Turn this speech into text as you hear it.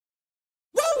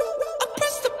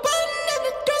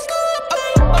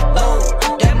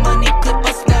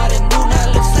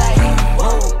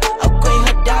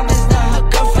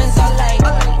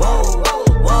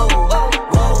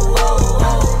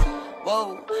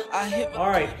All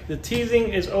right, the teasing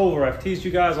is over. I've teased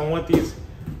you guys on what these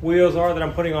wheels are that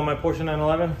I'm putting on my Porsche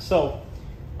 911. So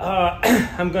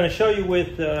I'm going to show you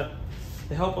with the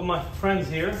help of my friends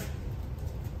here.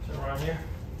 Turn around here.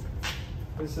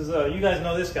 This is you guys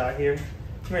know this guy here.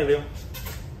 Come here, Leo.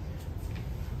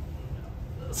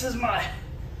 This is my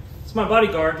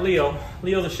bodyguard, Leo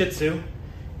the Shih Tzu.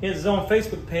 He has his own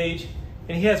Facebook page,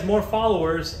 and he has more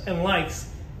followers and likes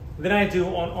than I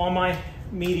do on all my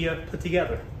media put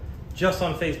together, just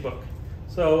on Facebook.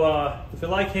 So if you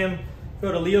like him,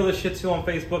 go to Leo the Shih Tzu on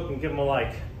Facebook and give him a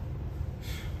like.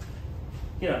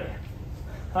 Get out of here.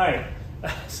 All right,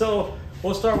 so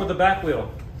we'll start with the back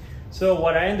wheel. So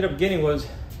what I ended up getting was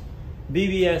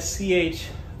BBS CH-Rs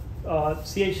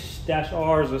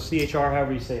or CHR,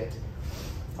 however you say it.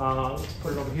 Let's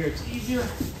put it over here, it's easier.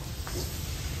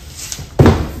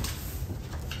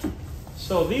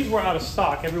 So these were out of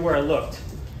stock everywhere I looked.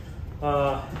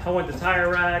 I went to Tire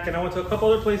Rack and I went to a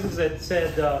couple other places that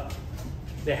said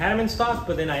they had them in stock,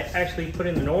 but then I actually put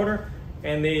in an order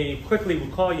and they quickly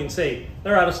would call you and say,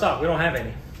 they're out of stock, we don't have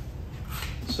any.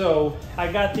 So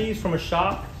I got these from a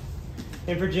shop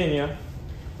in Virginia,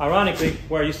 ironically,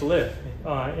 where I used to live,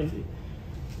 in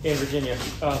Virginia,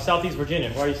 Southeast Virginia,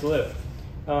 where I used to live.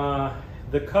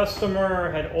 The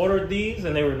customer had ordered these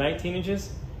and they were 19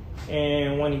 inches.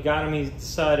 And when he got them, he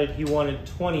decided he wanted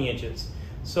 20 inches.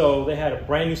 So they had a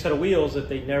brand new set of wheels that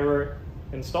they never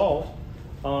installed.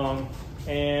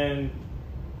 And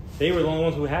they were the only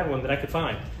ones who had one that I could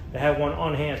find. They had one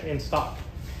on hand in stock.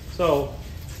 So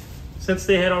since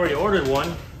they had already ordered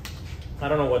one, I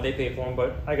don't know what they paid for them,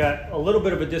 but I got a little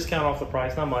bit of a discount off the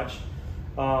price, not much.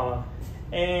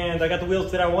 And I got the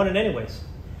wheels that I wanted anyways.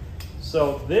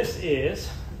 So this is,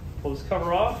 pull this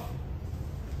cover off.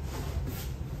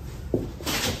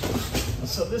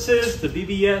 So this is the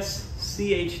BBS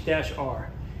CH-R.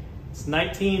 It's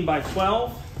 19 by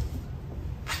 12,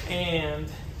 and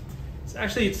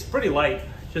it's pretty light.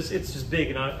 It's just big,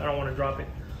 and I don't want to drop it.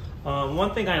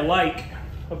 One thing I like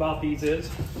about these is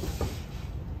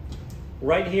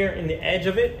right here in the edge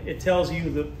of it, it tells you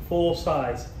the full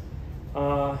size.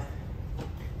 It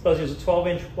tells you it's a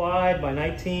 12-inch wide by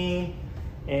 19,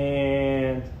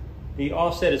 and the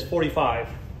offset is 45,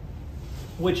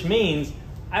 which means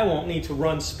I won't need to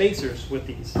run spacers with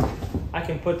these. I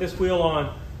can put this wheel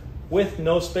on with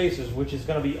no spacers, which is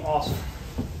going to be awesome.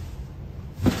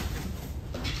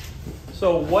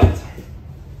 So what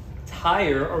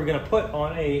tire are we going to put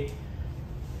on a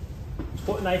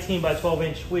 19 by 12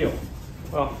 inch wheel?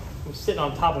 Well, I'm sitting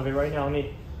on top of it right now. Let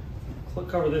me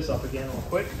cover this up again real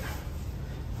quick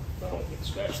so I don't get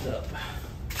scratched up.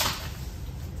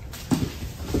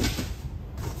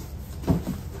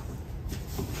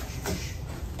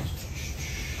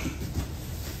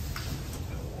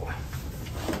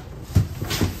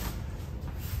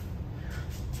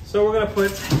 So we're going to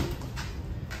put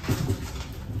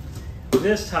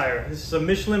this tire. This is a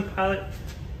Michelin Pilot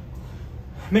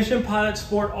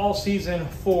Sport All Season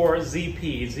for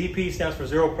ZP. ZP stands for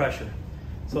zero pressure.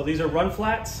 So these are run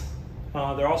flats.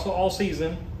 They're also all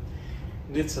season.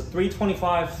 It's a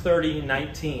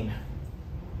 325/30/19.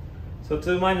 So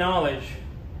to my knowledge,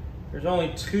 there's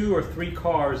only 2 or 3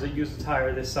 cars that use a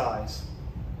tire this size.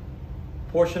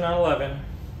 Porsche 911,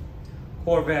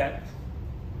 Corvette,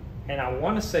 and I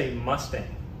want to say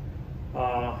Mustang.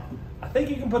 I think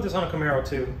you can put this on a Camaro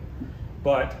too,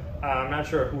 but I'm not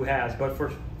sure who has. But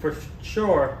for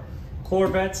sure,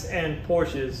 Corvettes and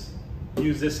Porsches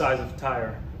use this size of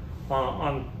tire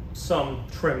on some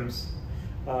trims.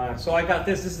 So I got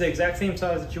this. This is the exact same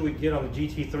size that you would get on the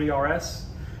GT3 RS.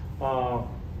 Well,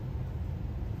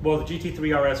 the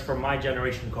GT3 RS for my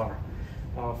generation car.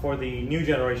 For the new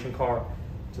generation car,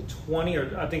 it's a 20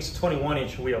 or I think it's a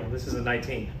 21-inch wheel. This is a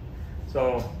 19.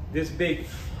 So this big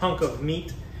hunk of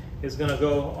meat is going to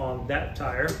go on that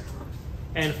tire.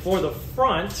 And for the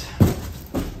front, I'll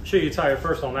show you the tire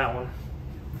first on that one.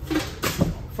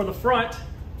 For the front,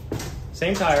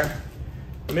 same tire,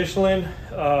 Michelin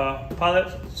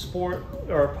Pilot Sport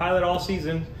or Pilot All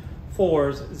Season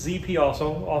 4s, ZP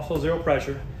also zero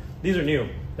pressure. These are new.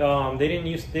 They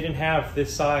didn't have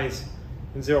this size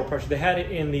in zero pressure. They had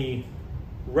it in the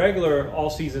regular All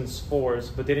Seasons 4s,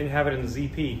 but they didn't have it in the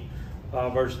ZP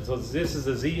version. So this is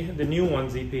the new one,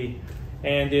 ZP,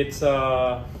 and it's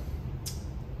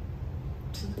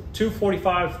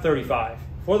 245/35.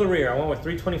 For the rear, I went with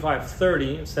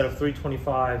 325/30 instead of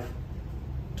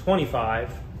 325/25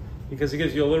 because it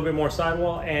gives you a little bit more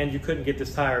sidewall, and you couldn't get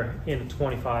this tire in the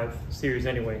 25 series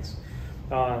anyways,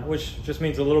 which just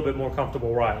means a little bit more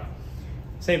comfortable ride.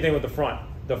 Same thing with the front.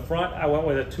 The front, I went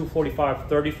with a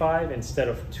 245/35 instead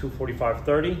of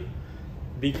 245/30.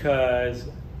 because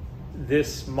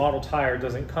this model tire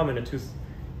doesn't come in a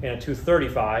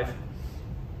 235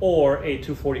 or a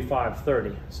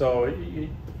 245/30. So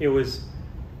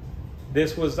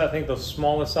this was, I think, the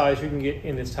smallest size you can get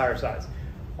in this tire size.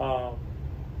 All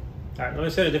right, let me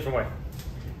say it a different way.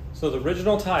 So the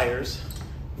original tires,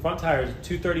 front tires,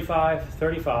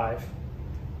 235/35,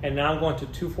 and now I'm going to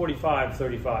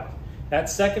 245/35. That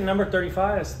second number,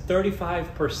 35, is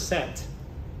 35%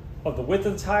 of the width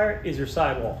of the tire is your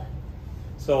sidewall.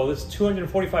 So this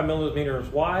 245 millimeters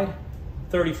wide,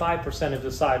 35% of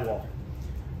the sidewall.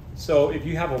 So if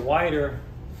you have a wider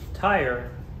tire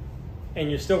and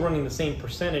you're still running the same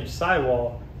percentage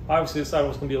sidewall, obviously the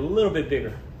sidewall is going to be a little bit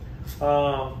bigger.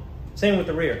 Same with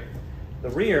the rear. The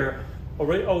rear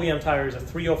OEM tire is a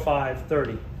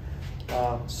 305/30.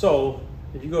 So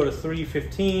if you go to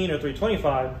 315 or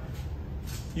 325,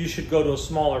 you should go to a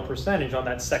smaller percentage on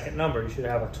that second number. You should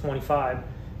have a 25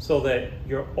 so that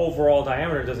your overall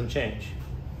diameter doesn't change.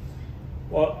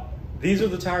 Well, these are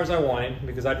the tires I wanted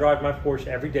because I drive my Porsche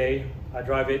every day. I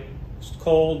drive it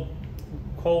cold,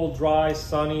 dry,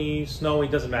 sunny, snowy,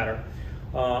 doesn't matter.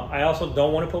 I also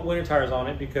don't want to put winter tires on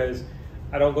it because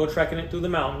I don't go trekking it through the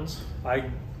mountains. I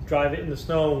drive it in the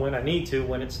snow when I need to,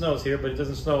 when it snows here, but it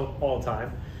doesn't snow all the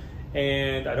time.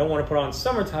 And I don't want to put on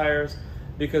summer tires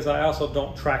because I also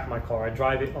don't track my car. I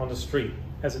drive it on the street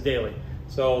as a daily.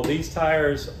 So these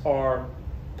tires are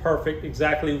perfect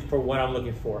exactly for what I'm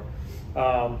looking for.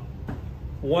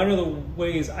 One of the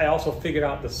ways I also figured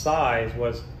out the size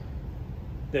was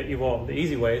that, well, the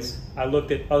easy ways, I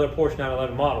looked at other Porsche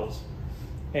 911 models,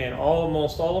 and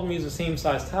almost all of them use the same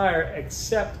size tire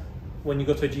except when you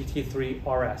go to a GT3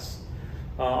 RS.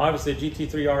 Obviously a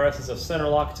GT3 RS is a center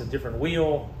lock, it's a different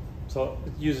wheel, so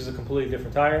it uses a completely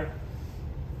different tire.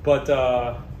 But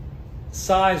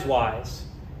size-wise,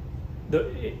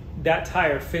 that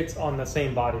tire fits on the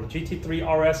same body. The GT3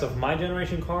 RS of my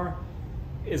generation car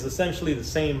is essentially the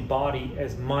same body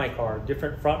as my car.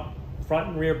 Different front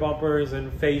and rear bumpers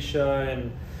and fascia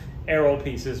and aero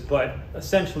pieces, but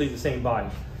essentially the same body.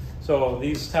 So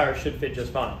these tires should fit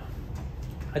just fine.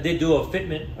 I did do a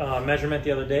fitment measurement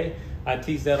the other day. I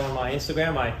teased that on my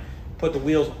Instagram. I put the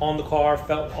wheels on the car,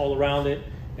 felt all around it,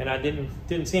 and I didn't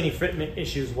see any fitment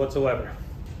issues whatsoever.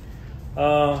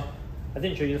 I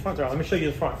didn't show you the front tire. Let me show you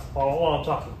the front while I'm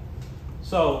talking.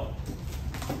 So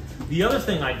the other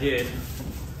thing I did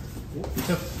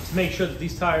to make sure that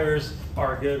these tires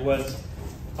are good was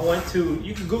I went to,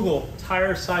 you can Google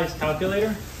tire size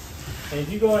calculator, and if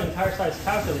you go in tire size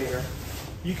calculator,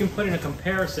 you can put in a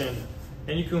comparison,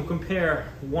 and you can compare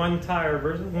one tire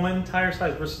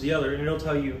size versus the other, and it'll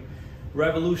tell you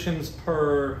revolutions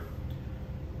per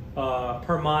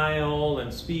mile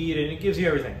and speed, and it gives you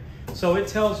everything. So it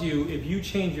tells you if you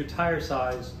change your tire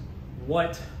size,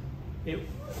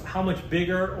 how much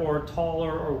bigger or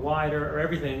taller or wider or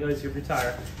everything is your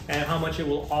tire, and how much it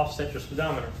will offset your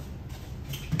speedometer.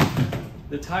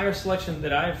 The tire selection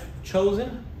that I've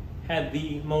chosen had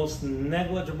the most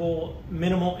negligible,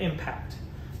 minimal impact.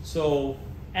 So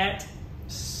at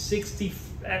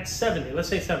 70, let's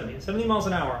say 70 miles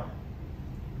an hour,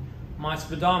 my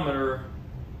speedometer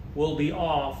will be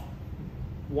off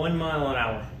 1 mile an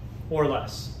hour or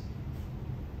less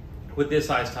with this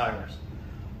size tires.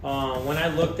 When I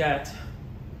looked at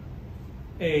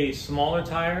a smaller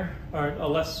tire, or a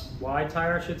less wide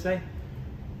tire, I should say,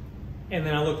 and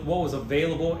then I looked what was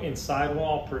available in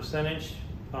sidewall percentage,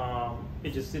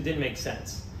 it didn't make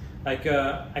sense. Like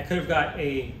I could have got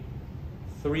a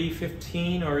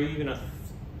 315 or even I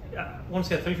want to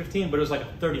say a 315, but it was like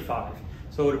a 35.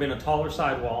 So it would have been a taller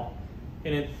sidewall,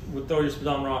 and it would throw your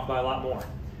speedometer off by a lot more.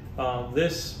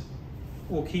 This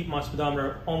will keep my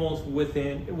speedometer almost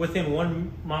within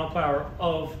 1 mile per hour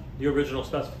of the original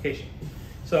specification.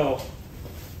 So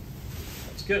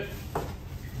that's good.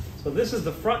 So this is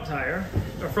the front tire,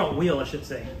 or front wheel, I should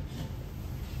say.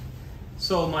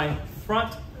 So my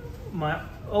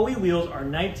OE wheels are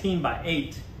 19 by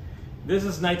 8. This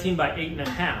is 19 by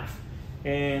 8.5.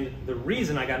 And the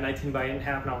reason I got 19 by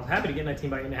 8.5, and I was happy to get 19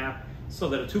 by 8.5, so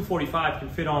that a 245 can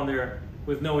fit on there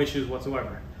with no issues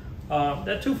whatsoever.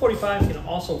 That 245 can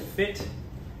also fit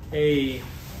the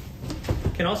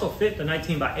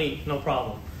 19 by 8, no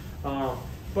problem.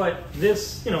 But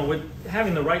this, with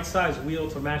having the right size wheel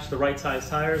to match the right size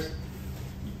tires,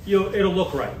 it'll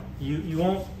look right. You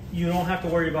don't have to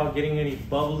worry about getting any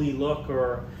bubbly look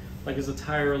or like is the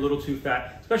tire a little too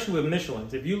fat, especially with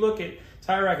Michelin's. If you look at,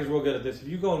 Tire Rack is real good at this. If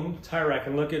you go on Tire Rack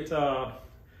and look at,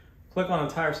 click on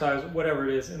the tire size, whatever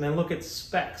it is, and then look at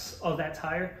specs of that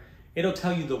tire, it'll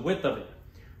tell you the width of it.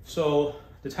 So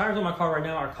the tires on my car right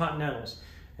now are Continentals.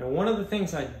 And one of the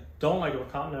things I don't like it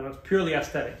with Continental. It's purely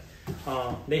aesthetic.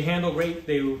 They handle great.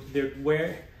 They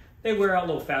wear out a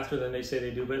little faster than they say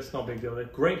they do, but it's no big deal. They're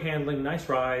great handling, nice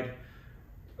ride,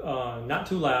 not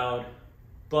too loud,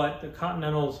 but the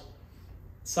Continental's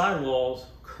sidewalls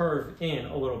curve in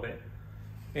a little bit.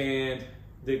 And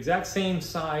the exact same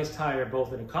size tire,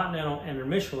 both in the Continental and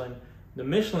the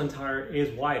Michelin tire is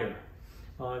wider.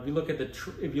 If you look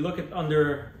at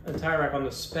under a tire rack on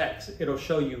the specs, it'll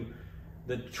show you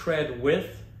the tread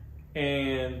width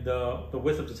and the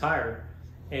width of the tire.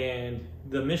 And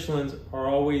the Michelins are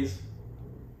always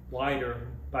wider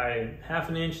by half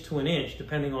an inch to an inch,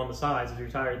 depending on the size of your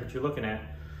tire that you're looking at,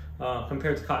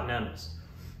 compared to Continentals.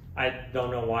 I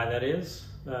don't know why that is.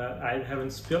 I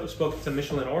haven't spoken to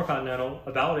Michelin or Continental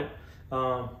about it,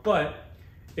 but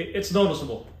it's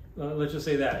noticeable. Let's just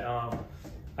say that.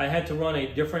 I had to run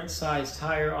a different size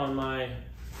tire on my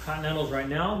Continentals right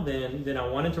now than I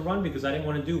wanted to run, because I didn't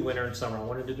want to do winter and summer. I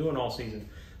wanted to do an all season.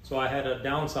 So I had to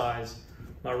downsize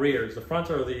my rears. The fronts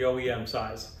are the OEM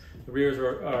size. The rears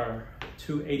are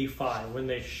 285 when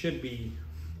they should be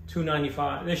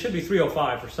 295. They should be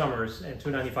 305 for summers and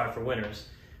 295 for winters.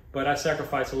 But I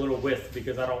sacrifice a little width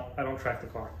because I don't track the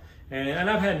car. And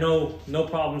I've had no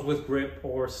problems with grip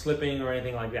or slipping or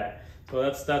anything like that. So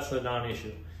that's a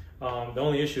non-issue. The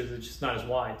only issue is it's just not as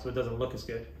wide, so it doesn't look as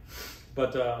good.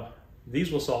 But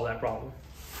these will solve that problem.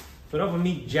 So enough of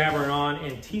me jabbering on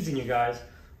and teasing you guys.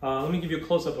 Let me give you a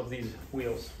close-up of these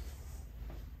wheels.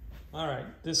 All right,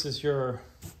 this is your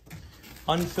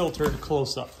unfiltered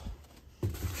close-up.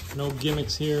 No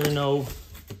gimmicks here, no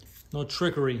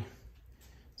trickery.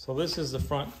 So this is the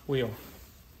front wheel.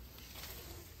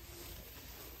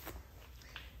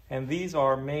 And these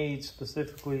are made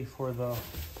specifically for the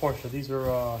Porsche. These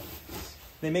are,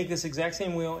 they make this exact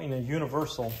same wheel in a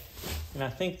universal. And I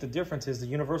think the difference is the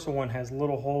universal one has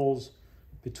little holes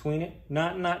between it.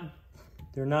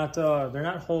 They're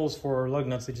not holes for lug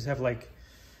nuts. They just have like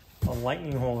a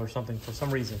lightning hole or something for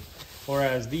some reason.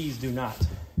 Whereas these do not.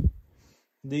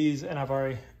 These, and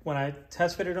when I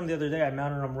test fitted them the other day, I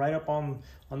mounted them right up on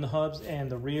the hubs,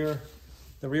 and the rear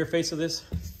face of this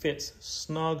fits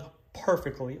snug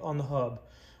perfectly on the hub,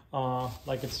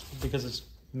 because it's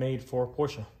made for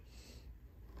Porsche.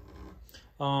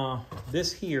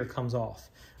 This here comes off,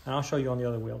 and I'll show you on the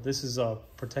other wheel. This is a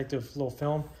protective little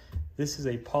film. This is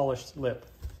a polished lip,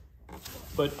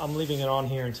 but I'm leaving it on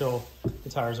here until the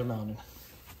tires are mounted.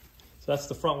 So that's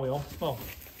the front wheel. Well,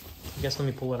 I guess let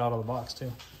me pull it out of the box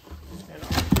too. And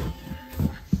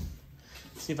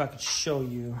see if I could show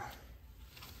you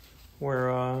where,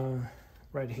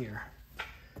 right here.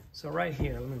 So right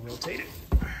here, let me rotate it.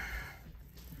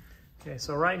 Okay,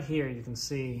 so right here you can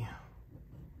see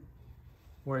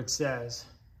where it says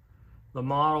the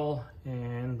model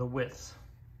and the width.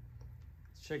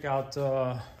 Let's check out,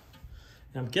 and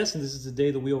I'm guessing this is the day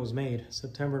the wheel was made,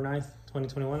 September 9th,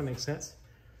 2021, it makes sense,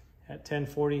 at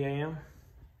 10:40 a.m.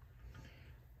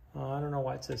 I don't know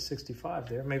why it says 65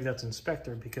 there. Maybe that's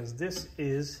inspector, because this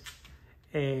is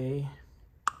a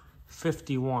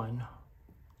 51. It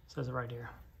says it right here.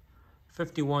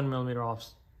 51 millimeter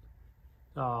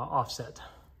offset.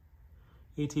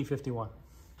 ET51.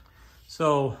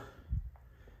 So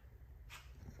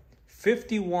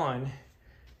 51,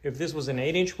 if this was an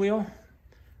 8-inch wheel,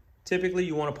 typically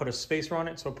you want to put a spacer on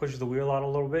it so it pushes the wheel out a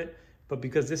little bit. But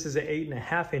because this is an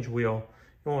 8.5-inch wheel,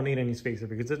 you won't need any spacer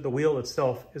because the wheel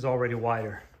itself is already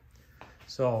wider.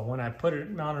 So when I put it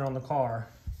mounted on the car,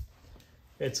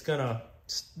 it's gonna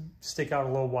stick out a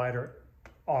little wider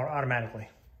automatically.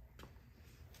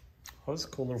 Oh, this is a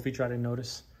cool little feature I didn't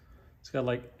notice. It's got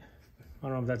like, I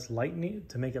don't know if that's light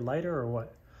to make it lighter or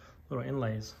what. Little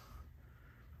inlays.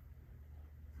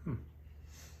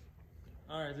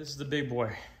 All right, this is the big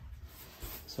boy.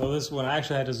 So this one I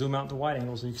actually had to zoom out to wide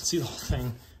angle so you can see the whole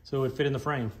thing so it would fit in the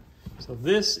frame. So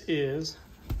this is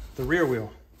the rear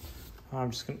wheel.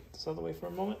 I'm just gonna put this out of the way for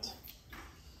a moment.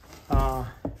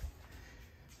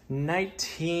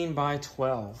 19 by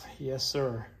 12, yes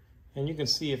sir. And you can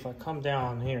see if I come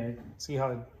down here, see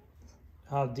how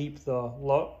deep the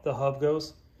hub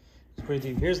goes. It's pretty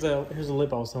deep. Here's the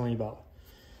lip I was telling you about.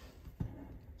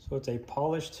 So it's a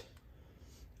polished.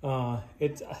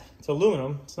 It's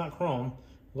aluminum. It's not chrome.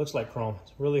 It looks like chrome.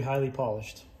 It's really highly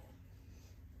polished.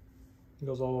 It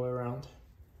goes all the way around.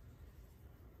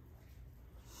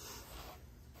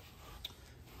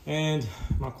 And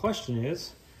my question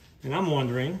is, and I'm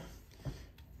wondering,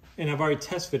 and I've already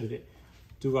test fitted it,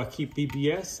 do I keep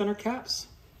BBS center caps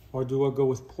or do I go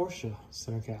with Porsche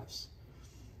center caps?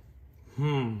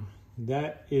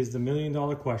 That is the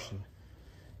 $1,000,000 question.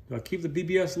 Do I keep the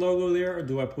BBS logo there or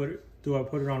do I put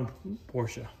it on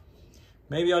Porsche?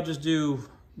 Maybe I'll just do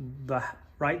the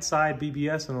right side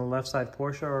BBS and the left side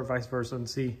Porsche, or vice versa, and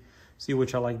see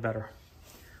which I like better.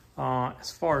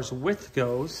 As far as width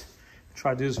goes,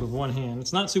 try to do this with one hand.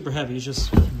 It's not super heavy, it's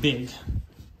just big.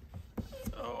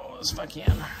 Oh, as if I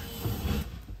can.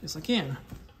 Yes, I can.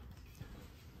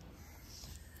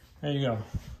 There you go.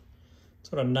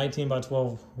 That's what a 19 by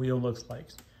 12 wheel looks like.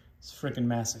 It's freaking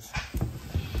massive.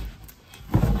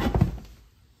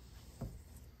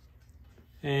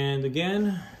 And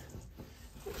again,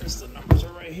 the numbers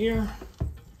are right here.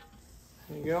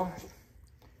 There you go.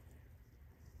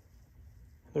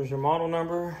 There's your model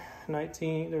number,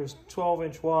 19. There's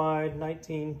 12-inch wide,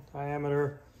 19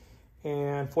 diameter,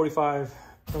 and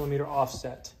 45mm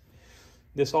offset.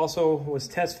 This also was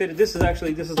test fitted. This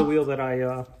is the wheel that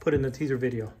I put in the teaser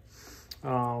video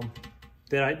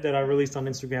that I released on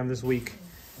Instagram this week.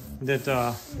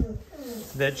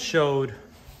 That showed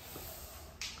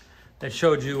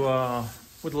you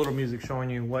with a little music showing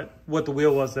you what the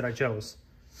wheel was that I chose.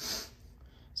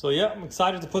 So yeah, I'm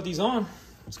excited to put these on.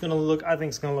 I think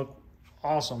it's gonna look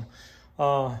awesome.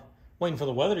 Waiting for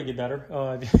the weather to get better.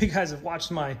 If you guys have watched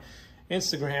my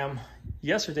Instagram,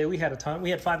 yesterday we had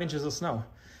 5 inches of snow,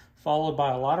 followed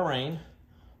by a lot of rain,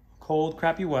 cold,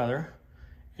 crappy weather,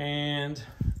 and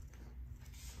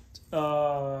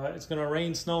it's gonna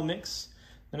rain, snow mix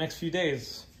the next few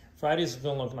days. Friday's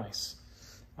gonna look nice.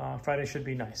 Friday should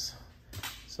be nice.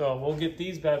 So we'll get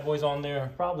these bad boys on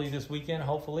there probably this weekend,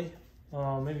 hopefully.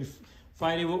 Maybe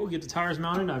Friday we'll get the tires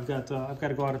mounted. I've got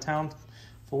to go out of town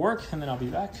for work, and then I'll be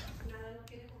back.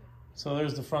 So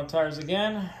there's the front tires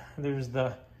again. There's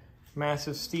the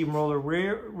massive steamroller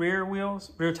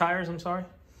rear tires, I'm sorry.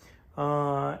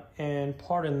 And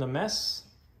pardon the mess.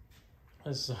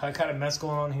 I got a mess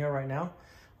going on here right now.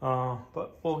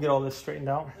 But we'll get all this straightened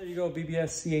out. There you go,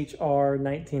 BBS CHR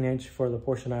 19-inch for the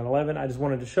Porsche 911. I just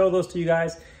wanted to show those to you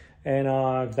guys. And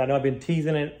because I know I've been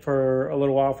teasing it for a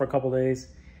little while, for a couple days.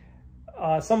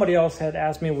 Somebody else had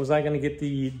asked me, was I going to get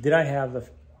did I have the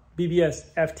BBS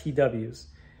FTWs?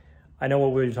 I know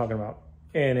what we were talking about.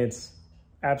 And it's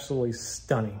absolutely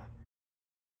stunning.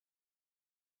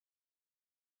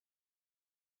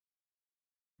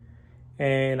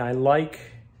 And I like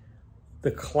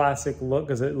the classic look,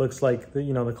 because it looks like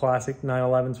the classic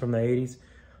 911s from the 80s.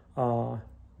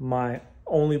 My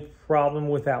only problem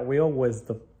with that wheel was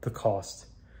the cost.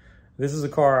 This is a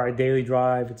car I daily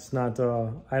drive. It's not,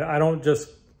 I don't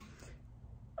just,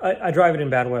 I drive it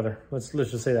in bad weather. Let's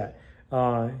just say that.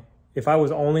 If I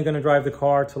was only gonna drive the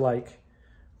car to like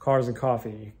Cars and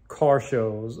Coffee, car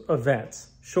shows, events,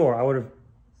 sure, I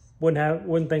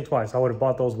wouldn't think twice. I would have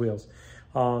bought those wheels.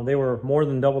 They were more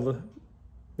than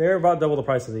they're about double the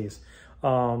price of these.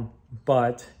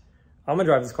 But I'm gonna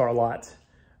drive this car a lot,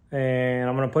 and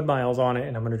I'm gonna put miles on it,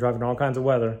 and I'm gonna drive it in all kinds of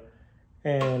weather.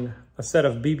 And a set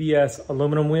of BBS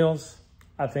aluminum wheels,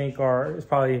 I think is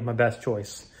probably my best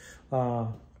choice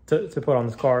to put on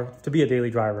this car to be a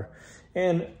daily driver.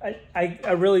 And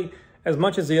I really, as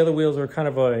much as the other wheels are kind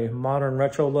of a modern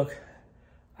retro look,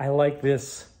 I like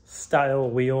this style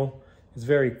wheel. It's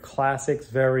very classic, it's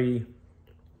very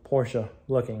Porsche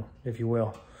looking, if you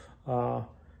will.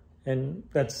 And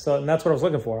that's what I was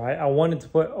looking for. I wanted to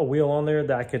put a wheel on there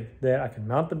that I could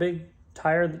mount the big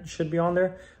tire that should be on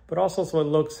there, but also so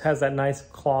it has that nice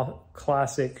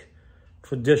classic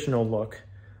traditional look.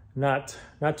 Not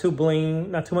too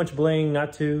bling, not too much bling,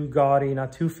 not too gaudy,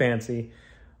 not too fancy.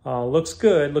 Looks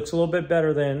good, looks a little bit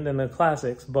better than the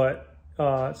classics, but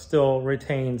still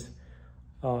retains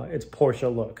its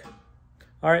Porsche look.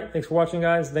 All right, thanks for watching,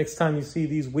 guys. Next time you see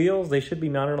these wheels, they should be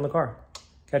mounted on the car.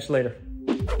 Catch you later.